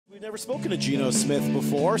We've never spoken to Geno Smith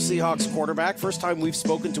before, Seahawks quarterback. First time we've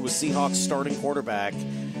spoken to a Seahawks starting quarterback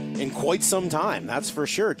in quite some time, that's for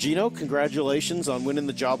sure. Geno, congratulations on winning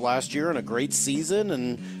the job last year and a great season,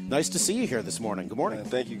 and nice to see you here this morning. Good morning. Man,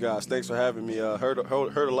 thank you, guys. Thanks for having me. Heard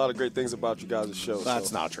a lot of great things about you guys' show.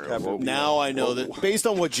 That's not true. Now I know that based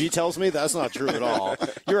on what G tells me, that's not true at all.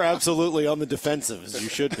 You're absolutely on the defensive, as you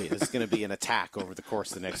should be. This is going to be an attack over the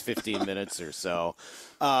course of the next 15 minutes or so.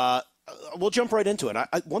 We'll jump right into it.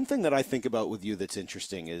 One thing that I think about with you that's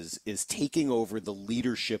interesting is taking over the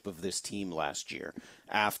leadership of this team last year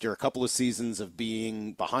after a couple of seasons of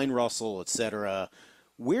being behind Russell, etc.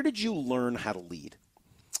 Where did you learn how to lead?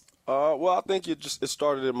 Well, I think it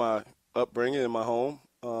started in my upbringing in my home.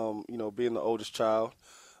 Being the oldest child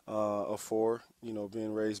of four,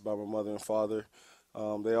 being raised by my mother and father.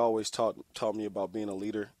 They always taught me about being a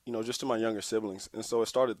leader, just to my younger siblings. And so it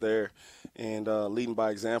started there. And leading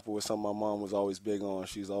by example was something my mom was always big on.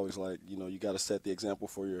 She's always like, you got to set the example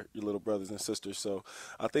for your little brothers and sisters. So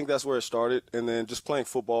I think that's where it started. And then just playing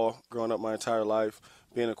football, growing up my entire life,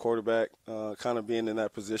 being a quarterback, kind of being in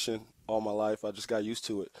that position all my life, I just got used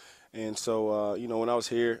to it. And so, when I was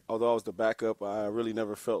here, although I was the backup, I really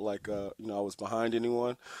never felt like, I was behind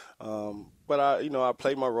anyone. But I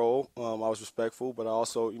played my role. I was respectful, but I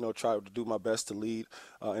also, tried to do my best to lead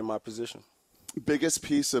in my position. Biggest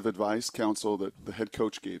piece of advice, counsel, that the head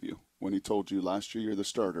coach gave you when he told you last year you're the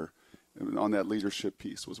starter on that leadership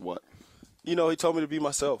piece was what? He told me to be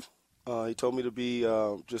myself. He told me to be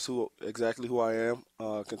exactly who I am,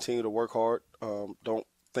 continue to work hard, don't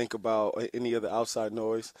think about any of the outside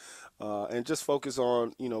noise, and just focus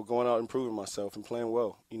on, going out and improving myself and playing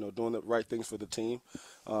well, doing the right things for the team.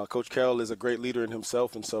 Coach Carroll is a great leader in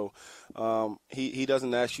himself, and so he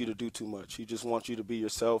doesn't ask you to do too much. He just wants you to be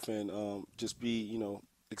yourself and just be,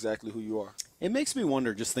 exactly who you are. It makes me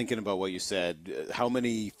wonder, just thinking about what you said, how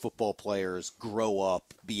many football players grow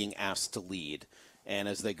up being asked to lead, and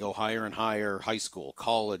as they go higher and higher, high school,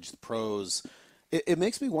 college, the pros, it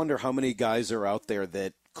makes me wonder how many guys are out there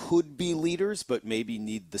that could be leaders, but maybe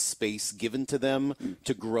need the space given to them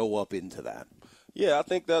to grow up into that. Yeah, I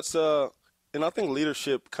think that's and I think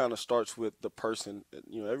leadership kind of starts with the person.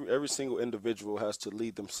 Every single individual has to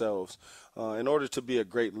lead themselves. In order to be a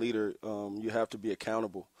great leader, you have to be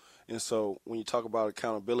accountable. And so when you talk about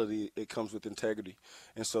accountability, it comes with integrity.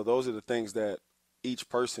 And so those are the things that each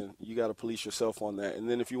person, you got to police yourself on that. And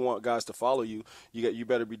then if you want guys to follow you, you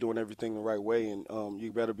better be doing everything the right way, and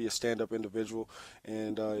you better be a stand-up individual,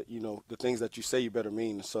 and the things that you say you better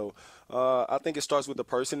mean. So I think it starts with the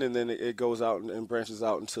person, and then it goes out and branches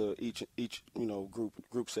out into each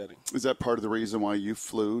group setting. Is that part of the reason why you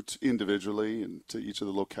flew individually and to each of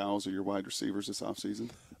the locales of your wide receivers this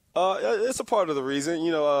offseason? It's a part of the reason.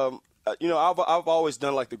 I've always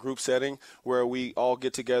done like the group setting where we all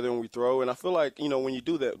get together and we throw. And I feel like, when you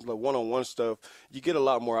do that, like one-on-one stuff, you get a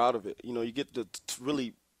lot more out of it. You get to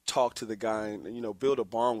really talk to the guy and, build a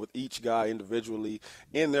bond with each guy individually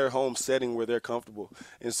in their home setting where they're comfortable.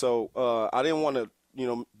 And so I didn't want to,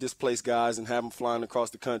 displace guys and have them flying across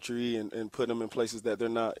the country and put them in places that they're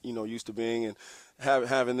not, used to being, and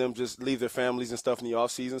having them just leave their families and stuff in the off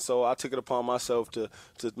season. So I took it upon myself to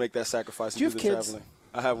make that sacrifice and do the traveling.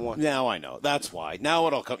 I have one. Now I know. That's why. Now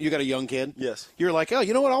it'll come. You got a young kid? Yes. You're like, oh,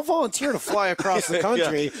 you know what? I'll volunteer to fly across the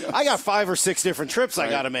country. Yeah. I got 5 or 6 different trips I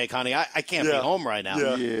got to make, honey. I can't be home right now.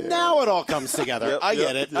 Yeah. Now it all comes together. I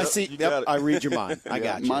get it. I see. I read your mind. I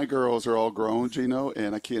got you. My girls are all grown, Geno,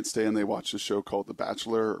 and I can't stand they watch the show called The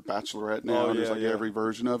Bachelor or Bachelorette now. There's every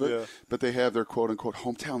version of it. Yeah. But they have their quote-unquote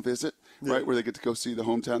hometown visit, right, where they get to go see the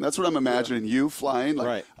hometown. That's what I'm imagining you flying.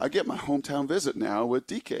 Like, I get my hometown visit now with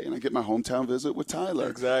DK, and I get my hometown visit with Tyler.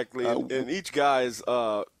 Exactly. And each guy is,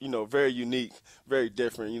 very unique, very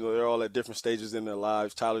different. They're all at different stages in their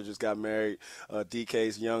lives. Tyler just got married.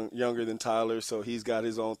 DK's younger than Tyler, so he's got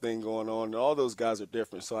his own thing going on. And all those guys are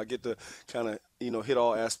different. So I get to kind of, hit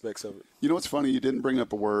all aspects of it. You know what's funny? You didn't bring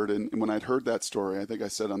up a word, and when I'd heard that story, I think I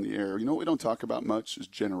said on the air, what we don't talk about much is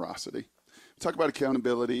generosity. We talk about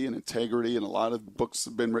accountability and integrity, and a lot of books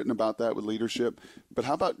have been written about that with leadership. But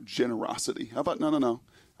how about generosity? How about no?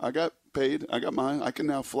 I got paid. I got mine. I can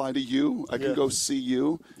now fly to you. I can go see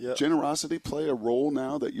you. Yeah. Generosity play a role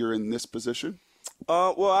now that you're in this position?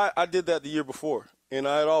 Well, I did that the year before, and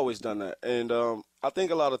I had always done that. And I think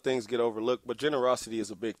a lot of things get overlooked, but generosity is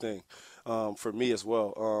a big thing for me as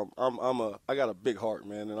well. I got a big heart,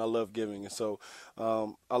 man, and I love giving. And so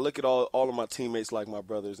I look at all of my teammates like my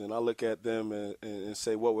brothers, and I look at them and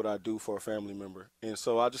say, what would I do for a family member? And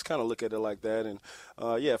so I just kind of look at it like that. And,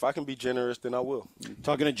 if I can be generous, then I will.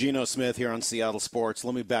 Talking to Geno Smith here on Seattle Sports.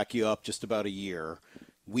 Let me back you up just about a year.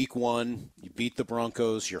 Week 1, you beat the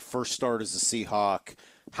Broncos, your first start as a Seahawk.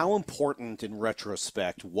 How important in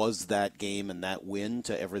retrospect was that game and that win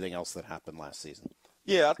to everything else that happened last season?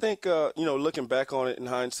 Yeah, I think, looking back on it in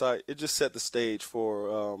hindsight, it just set the stage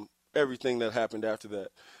for everything that happened after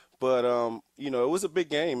that. But, it was a big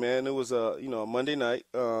game, man. It was a Monday night.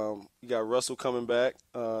 You got Russell coming back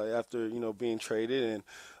after, being traded.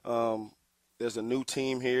 And there's a new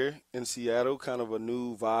team here in Seattle, kind of a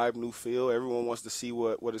new vibe, new feel. Everyone wants to see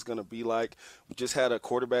what it's going to be like. We just had a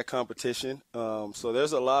quarterback competition. So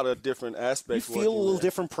there's a lot of different aspects. You feel a little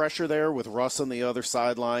different pressure there with Russ on the other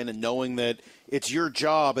sideline and knowing that it's your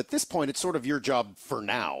job. At this point, it's sort of your job for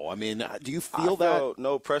now. I mean, do you feel that? Felt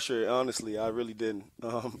no pressure, honestly. I really didn't.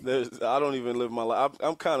 I don't even live my life.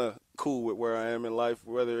 I'm kind of cool with where I am in life.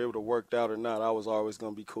 Whether it would have worked out or not, I was always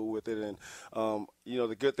going to be cool with it. And,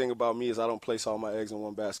 the good thing about me is I don't place all my eggs in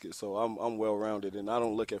one basket. So I'm well-rounded, and I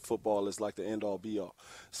don't look at football as like the end-all, be-all.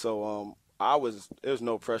 So there's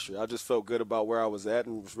no pressure. I just felt good about where I was at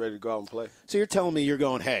and was ready to go out and play. So you're telling me you're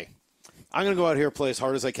going, hey, I'm going to go out here and play as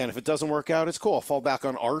hard as I can. If it doesn't work out, it's cool. I'll fall back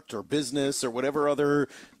on art or business or whatever other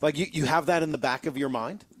 – like you have that in the back of your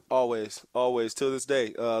mind? Always, till this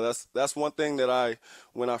day. That's one thing that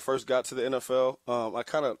when I first got to the NFL, I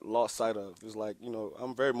kind of lost sight of. It was like,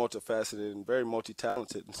 I'm very multifaceted and very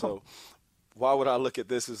multi-talented. And so why would I look at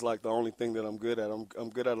this as like the only thing that I'm good at? I'm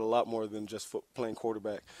good at a lot more than just playing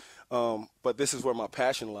quarterback. But this is where my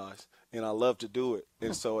passion lies, and I love to do it.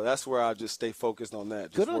 And so that's where I just stay focused on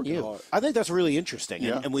that. Good on you. Hard. I think that's really interesting,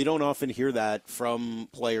 and we don't often hear that from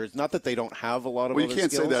players. Not that they don't have a lot of other skills. Well, you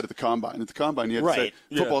can't say that at the Combine. At the Combine, you have to say,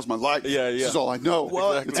 football's my life. Yeah. This is all I know.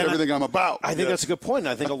 Well, it's everything I'm about. I think that's a good point.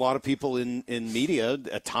 I think a lot of people in media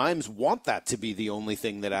at times want that to be the only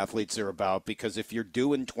thing that athletes are about, because if you're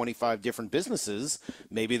doing 25 different businesses,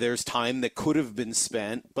 maybe there's time that could have been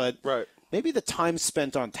spent, but maybe the time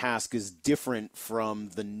spent on task is different from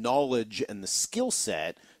the knowledge and the skill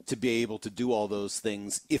set to be able to do all those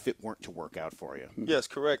things if it weren't to work out for you. Yes,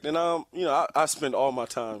 correct. And, I spend all my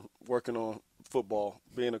time working on football,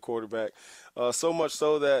 being a quarterback, so much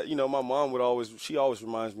so that, my mom she always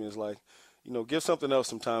reminds me, is like, give something else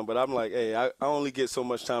some time. But I'm like, hey, I only get so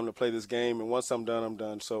much time to play this game, and once I'm done, I'm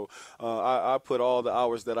done. So I put all the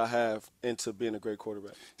hours that I have into being a great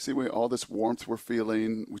quarterback. See, all this warmth we're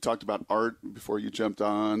feeling. We talked about art before you jumped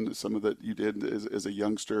on, some of that you did as a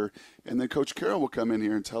youngster. And then Coach Carroll will come in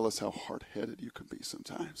here and tell us how hard-headed you can be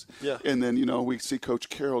sometimes. Yeah. And then, we see Coach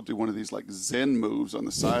Carroll do one of these, like, Zen moves on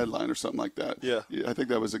the sideline or something like that. Yeah. I think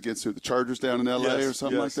that was against the Chargers down in L.A. or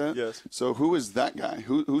something like that? Yes. So who is that guy?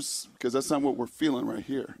 Who's – because that's not what we're feeling right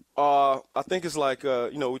here. I think it's like,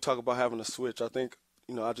 we talk about having a switch. I think,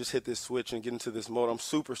 I just hit this switch and get into this mode. I'm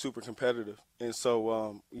super, super competitive. And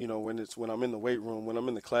so, when I'm in the weight room, when I'm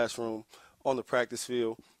in the classroom, on the practice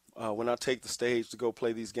field, when I take the stage to go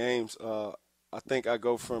play these games, I think I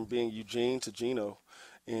go from being Eugene to Geno.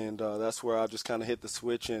 And that's where I just kind of hit the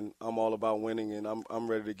switch, and I'm all about winning, and I'm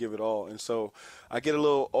ready to give it all. And so I get a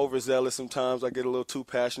little overzealous sometimes. I get a little too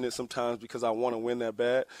passionate sometimes because I want to win that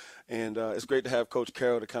bad. And it's great to have Coach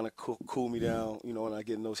Carroll to kind of cool me down, when I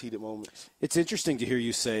get in those heated moments. It's interesting to hear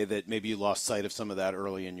you say that maybe you lost sight of some of that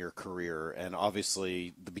early in your career. And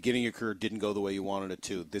obviously the beginning of your career didn't go the way you wanted it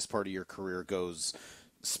to. This part of your career goes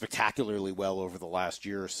spectacularly well over the last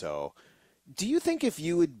year or so. Do you think if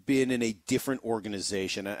you had been in a different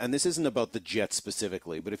organization, and this isn't about the Jets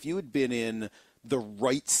specifically, but if you had been in the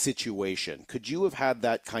right situation, could you have had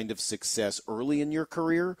that kind of success early in your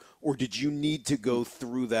career, or did you need to go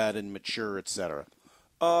through that and mature, et cetera?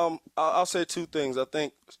 I'll say two things. I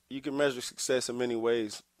think you can measure success in many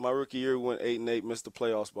ways. My rookie year, we went 8-8, missed the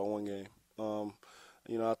playoffs by one game.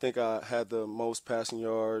 I think I had the most passing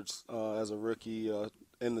yards as a rookie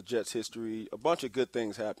in the Jets' history. A bunch of good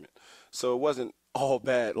things happened. So it wasn't all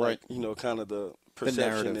bad, like, kind of the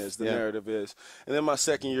perception narrative is. And then my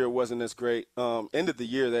second year wasn't as great. Ended the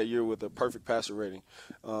year that year with a perfect passer rating.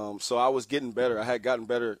 So I was getting better. I had gotten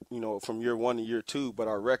better, from year one to year two, but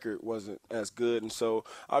our record wasn't as good. And so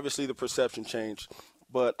obviously the perception changed.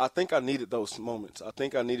 But I think I needed those moments. I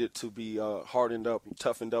think I needed to be hardened up,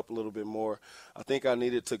 toughened up a little bit more. I think I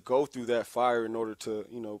needed to go through that fire in order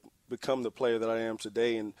to, become the player that I am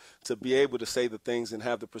today, and to be able to say the things and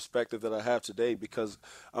have the perspective that I have today, because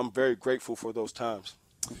I'm very grateful for those times.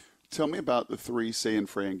 Tell me about the 3 San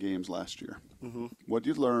Fran games last year. Mm-hmm. What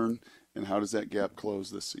did you learn, and how does that gap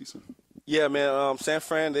close this season? Yeah, man, San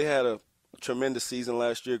Fran, they had a tremendous season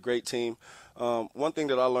last year, great team. One thing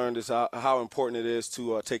that I learned is how important it is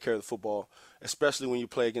to take care of the football, especially when you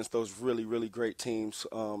play against those really, really great teams.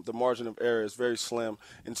 The margin of error is very slim.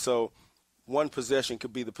 And so one possession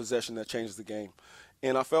could be the possession that changes the game.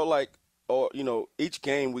 And I felt like, each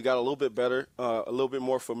game we got a little bit better, a little bit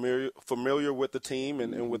more familiar with the team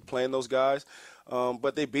and with playing those guys.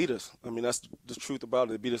 But they beat us. I mean, that's the truth about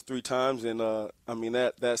it. They beat us 3 times, and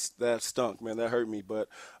that stunk, man. That hurt me. But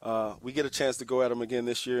we get a chance to go at them again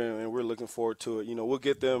this year, and we're looking forward to it. We'll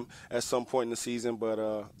get them at some point in the season, but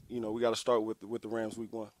we got to start with the Rams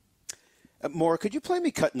week 1. Maura, could you play me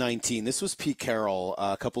cut 19? This was Pete Carroll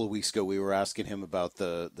a couple of weeks ago. We were asking him about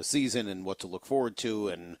the season and what to look forward to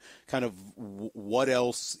and kind of what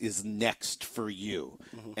else is next for you.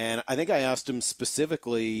 Mm-hmm. And I think I asked him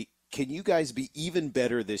specifically, can you guys be even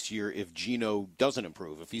better this year if Geno doesn't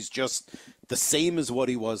improve, if he's just the same as what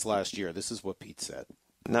he was last year? This is what Pete said.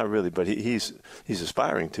 Not really, but he's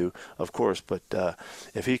aspiring to, of course. But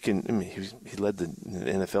if he can, he led the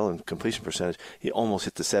NFL in completion percentage. He almost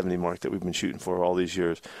hit the 70 mark that we've been shooting for all these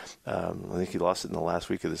years. I think he lost it in the last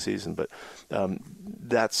week of the season. But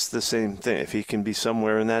that's the same thing. If he can be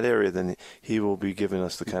somewhere in that area, then he will be giving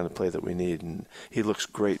us the kind of play that we need. And he looks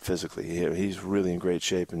great physically. He's really in great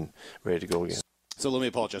shape and ready to go again. So let me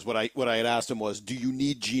apologize. What I had asked him was, do you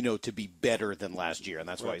need Geno to be better than last year? And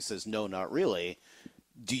that's why he says, no, not really.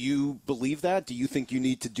 Do you believe that? Do you think you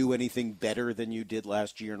need to do anything better than you did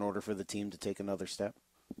last year in order for the team to take another step?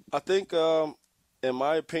 I think, in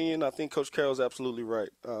my opinion, I think Coach Carroll's absolutely right.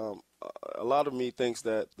 A lot of me thinks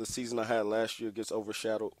that the season I had last year gets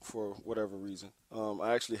overshadowed for whatever reason.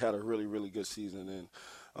 I actually had a really, really good season.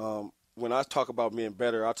 And when I talk about being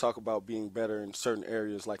better, I talk about being better in certain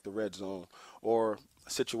areas like the red zone or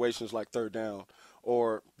situations like third down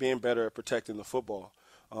or being better at protecting the football.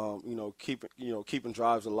 Keeping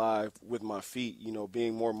drives alive with my feet,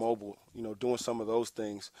 being more mobile, doing some of those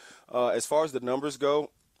things. As far as the numbers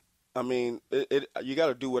go, I mean, you got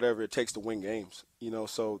to do whatever it takes to win games,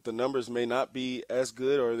 so the numbers may not be as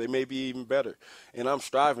good or they may be even better. And I'm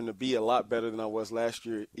striving to be a lot better than I was last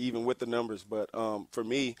year, even with the numbers. But for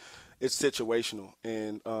me, it's situational.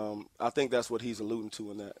 And I think that's what he's alluding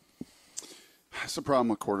to in that. That's the problem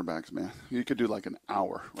with quarterbacks, man. You could do like an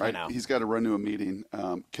hour, right? He's got to run to a meeting.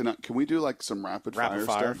 Can we do like some rapid fire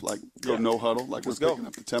stuff? Like go no huddle, like we're picking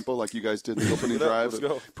up the tempo like you guys did in the opening drive of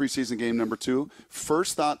preseason game number 2.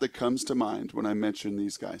 First thought that comes to mind when I mention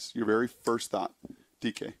these guys, your very first thought,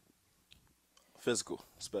 DK. Physical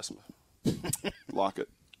specimen. Lockett.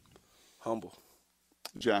 Humble.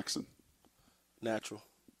 Jackson. Natural.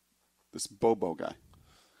 This Bobo guy.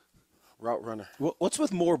 Route runner. What's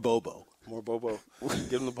with more Bobo? More Bobo.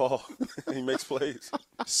 Give him the ball. He makes plays.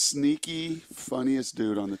 Sneaky, funniest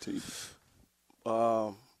dude on the team.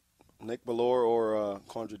 Nick Ballore or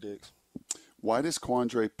Quandre Diggs. Why does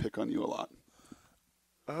Quandre pick on you a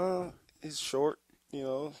lot? He's short.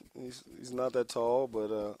 He's not that tall,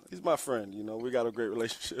 but he's my friend. We got a great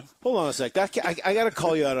relationship. Hold on a sec. I got to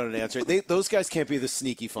call you out on an answer. Those guys can't be the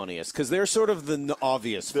sneaky funniest because they're sort of the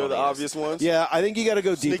obvious. They're funniest. the obvious ones. Yeah, I think you got to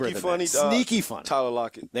go deeper. Sneaky than funny. That. Sneaky funny. Tyler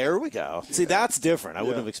Lockett. There we go. See, that's different. I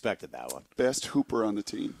wouldn't have expected that one. Best hooper on the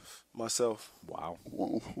team. Myself. Wow.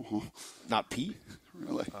 Whoa. Not Pete.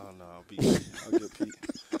 Really? Oh no, I'll get Pete.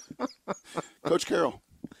 Coach Carroll.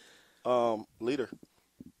 Leader.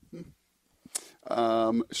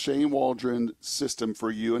 Shane Waldron system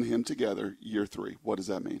for you and him together, year 3. What does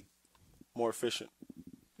that mean? More efficient.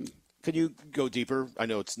 Could you go deeper? I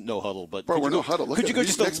know it's no huddle, but we're no huddle. Look could you go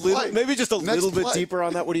just maybe just a little bit deeper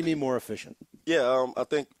on that? What do you mean more efficient? Yeah, I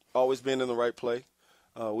think always being in the right play.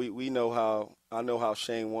 We know how I know how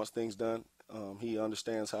Shane wants things done. He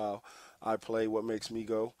understands how I play, what makes me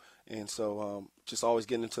go, and so just always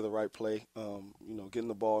getting into the right play. Getting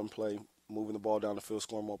the ball in play. Moving the ball down the field,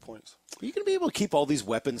 scoring more points. Are you going to be able to keep all these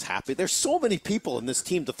weapons happy? There's so many people in this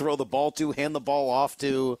team to throw the ball to, hand the ball off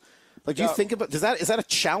to. Like, do you think about is that a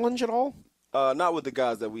challenge at all? Not with the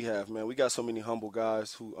guys that we have, man. We got so many humble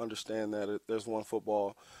guys who understand that there's one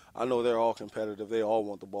football. I know they're all competitive. They all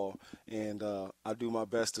want the ball, and I do my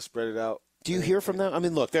best to spread it out. Do you hear from them? I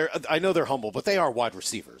mean, look, I know they're humble, but they are wide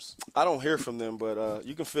receivers. I don't hear from them, but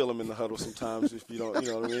you can feel them in the huddle sometimes if you don't,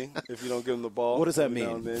 you know what I mean? If you don't give them the ball. What does that mean?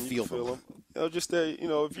 Now and then, you feel can feel them? them. Just there,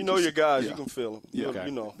 if you know your guys, you can feel them. Yeah.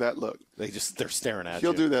 Okay. That look. They're staring at you.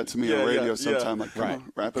 He'll do that to me on radio sometime. Like, come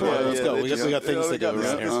on, wrap it up. Let's go. We got things to do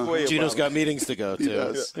around here. Geno's got meetings to go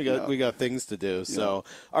to. We got things to do. So,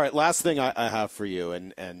 all right, last thing I have for you,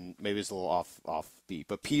 and maybe it's a little offbeat,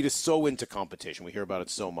 but Pete is so into competition. We hear about it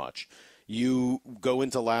so much. You go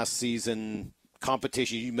into last season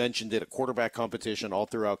competition. You mentioned it, a quarterback competition all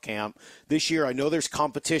throughout camp. This year, I know there's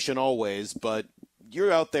competition always, but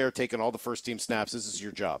you're out there taking all the first-team snaps. This is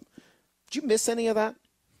your job. Did you miss any of that?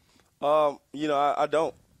 I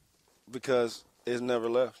don't, because it's never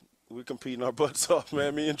left. we're competing our butts off,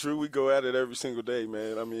 man. Me and Drew, we go at it every single day,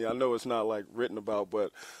 man. I mean, I know it's not like written about,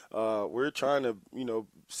 but we're trying to,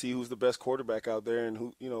 see who's the best quarterback out there, and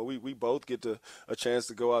who, we both get a chance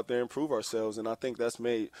to go out there and prove ourselves. And I think that's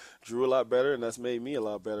made Drew a lot better, and that's made me a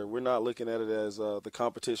lot better. We're not looking at it as the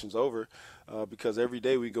competition's over, because every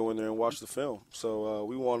day we go in there and watch the film. So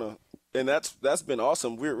we want to. And that's been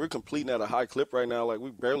awesome. We're completing at a high clip right now. Like,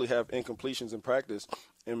 we barely have incompletions in practice,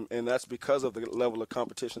 and that's because of the level of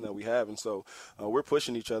competition that we have. And so we're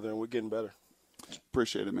pushing each other, and we're getting better.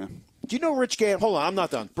 Appreciate it, man. Do you know Rich Gann? Hold on, I'm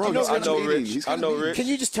not done. Bro, I know Rich. Can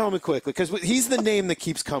you just tell me quickly? Because he's the name that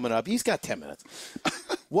keeps coming up. He's got 10 minutes.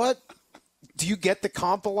 What? Do you get the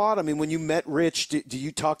comp a lot? I mean, when you met Rich, do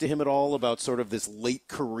you talk to him at all about sort of this late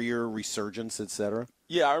career resurgence, et cetera?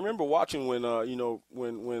 Yeah, I remember watching when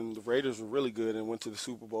when the Raiders were really good and went to the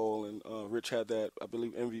Super Bowl, and Rich had that, I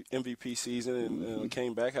believe, MVP season, and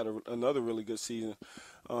came back, had another really good season.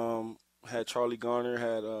 Had Charlie Garner,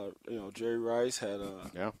 had Jerry Rice, had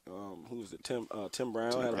who was it? Tim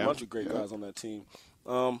Brown, had a bunch of great guys on that team.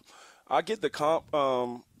 I get the comp.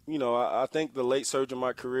 I think the late surge in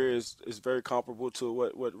my career is very comparable to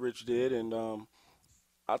what Rich did, and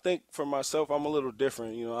I think for myself, I'm a little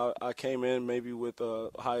different. I came in maybe with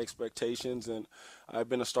high expectations, and I've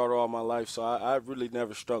been a starter all my life, so I really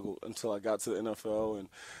never struggled until I got to the NFL, and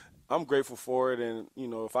I'm grateful for it. And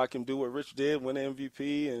if I can do what Rich did, win an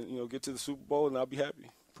MVP, and get to the Super Bowl, then I'll be happy.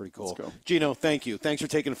 Pretty cool. Let's go. Geno, thank you. Thanks for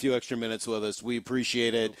taking a few extra minutes with us. We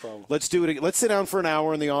appreciate it. No problem. Let's do it again. Let's sit down for an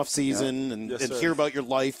hour in the off season and Yes, sir. hear about your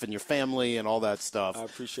life and your family and all that stuff. I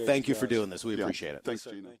appreciate Thank you you for guys. doing this. We appreciate it. Thanks,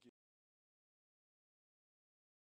 Yes, sir. Geno. Thank you.